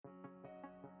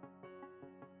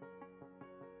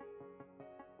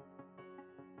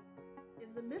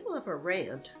In the middle of a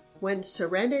rant, when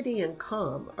serenity and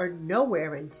calm are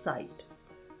nowhere in sight,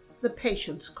 the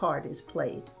patience card is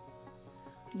played,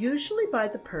 usually by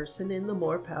the person in the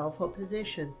more powerful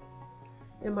position.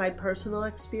 In my personal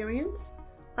experience,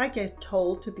 I get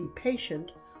told to be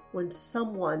patient when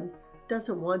someone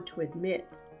doesn't want to admit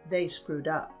they screwed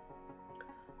up.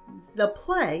 The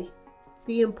play,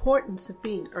 The Importance of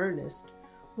Being Earnest,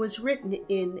 was written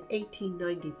in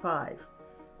 1895,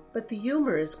 but the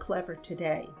humor is clever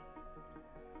today.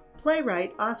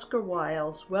 Playwright Oscar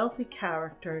Wilde's wealthy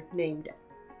character named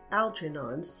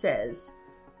Algernon says,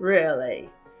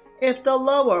 "Really, if the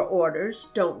lower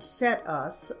orders don't set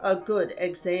us a good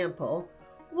example,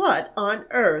 what on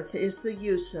earth is the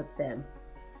use of them?"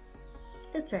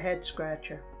 It's a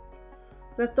head-scratcher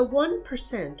that the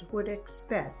 1% would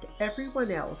expect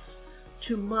everyone else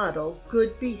to model good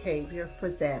behavior for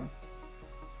them.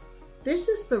 This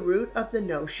is the root of the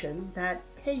notion that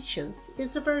patience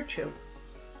is a virtue.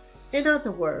 In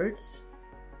other words,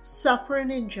 suffer an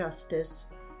injustice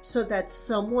so that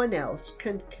someone else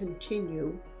can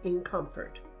continue in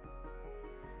comfort.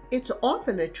 It's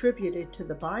often attributed to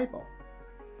the Bible,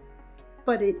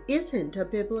 but it isn't a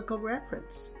biblical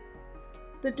reference.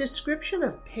 The description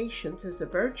of patience as a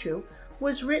virtue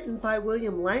was written by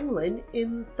William Langland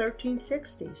in the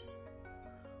 1360s.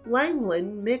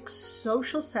 Langland mixed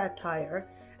social satire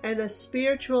and a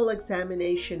spiritual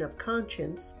examination of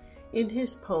conscience in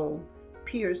his poem,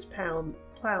 Piers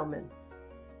Plowman.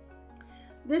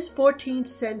 This 14th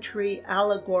century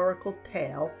allegorical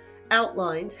tale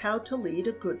outlines how to lead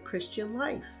a good Christian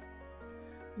life.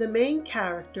 The main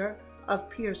character of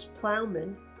Piers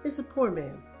Plowman is a poor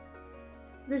man.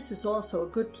 This is also a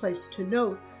good place to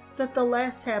note that the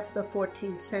last half of the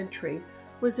 14th century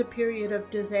was a period of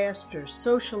disaster,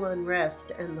 social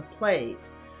unrest, and the plague,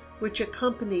 which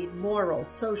accompanied moral,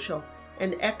 social,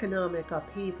 and economic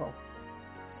upheaval.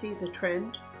 See the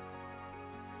trend?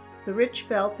 The rich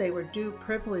felt they were due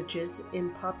privileges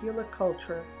in popular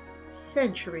culture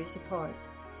centuries apart.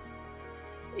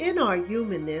 In our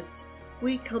humanness,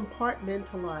 we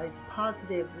compartmentalize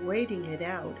positive waiting it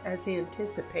out as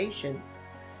anticipation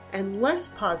and less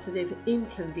positive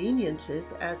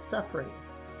inconveniences as suffering.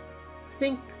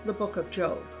 Think the book of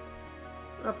Job.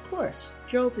 Of course,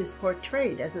 Job is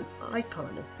portrayed as an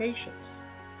icon of patience.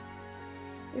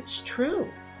 It's true.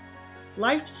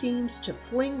 Life seems to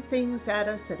fling things at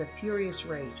us at a furious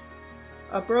rate.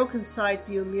 A broken side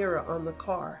view mirror on the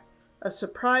car, a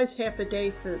surprise half a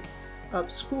day of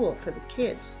school for the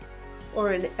kids,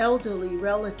 or an elderly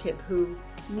relative who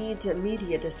needs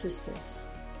immediate assistance.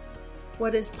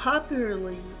 What is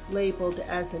popularly labeled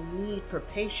as a need for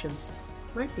patience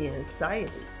might be an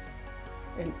anxiety,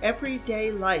 and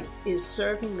everyday life is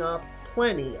serving up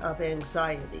plenty of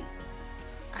anxiety.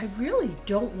 I really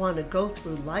don't want to go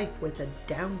through life with a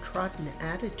downtrodden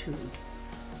attitude,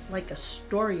 like a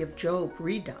story of Job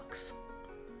redux.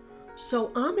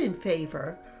 So I'm in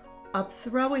favor of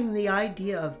throwing the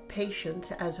idea of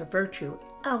patience as a virtue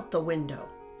out the window.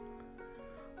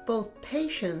 Both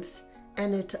patience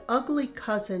and its ugly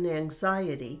cousin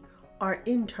anxiety are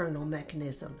internal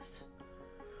mechanisms.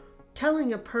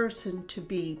 Telling a person to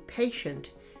be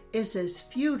patient is as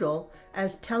futile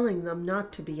as telling them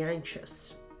not to be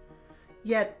anxious.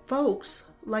 Yet folks,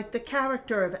 like the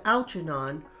character of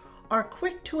Algernon, are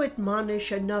quick to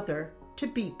admonish another to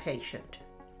be patient.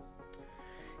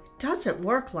 It doesn't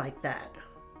work like that.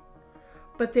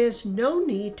 But there's no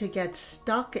need to get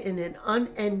stuck in an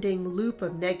unending loop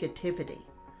of negativity.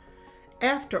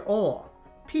 After all,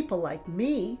 people like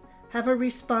me have a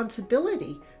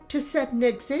responsibility to set an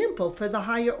example for the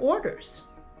higher orders.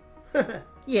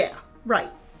 Yeah, right.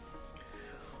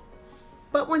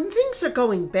 But when things are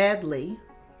going badly,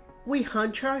 we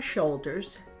hunch our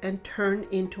shoulders and turn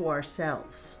into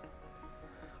ourselves.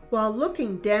 While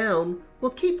looking down will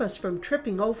keep us from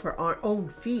tripping over our own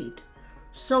feet,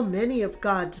 so many of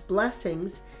God's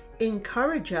blessings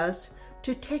encourage us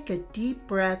to take a deep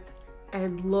breath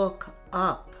and look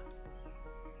up.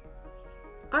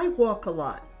 I walk a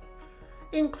lot,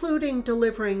 including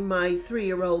delivering my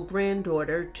 3-year-old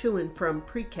granddaughter to and from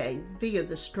pre-K via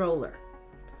the stroller.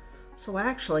 So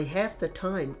actually half the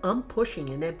time I'm pushing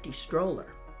an empty stroller.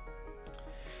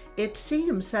 It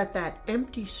seems that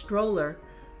empty stroller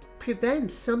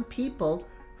prevents some people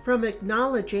from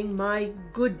acknowledging my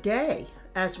good day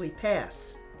as we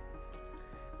pass.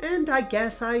 And I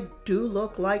guess I do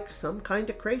look like some kind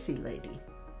of crazy lady.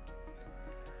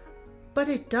 But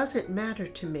it doesn't matter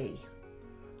to me.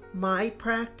 My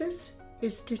practice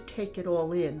is to take it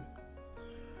all in.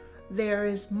 There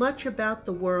is much about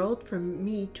the world for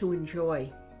me to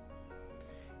enjoy.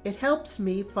 It helps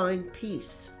me find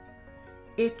peace.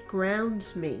 It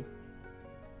grounds me.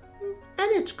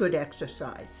 And it's good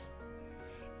exercise.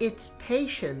 It's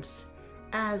patience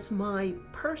as my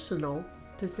personal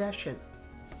possession.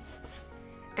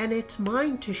 And it's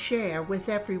mine to share with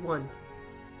everyone,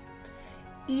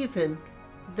 even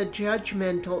the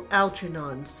judgmental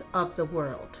Algernons of the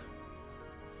world.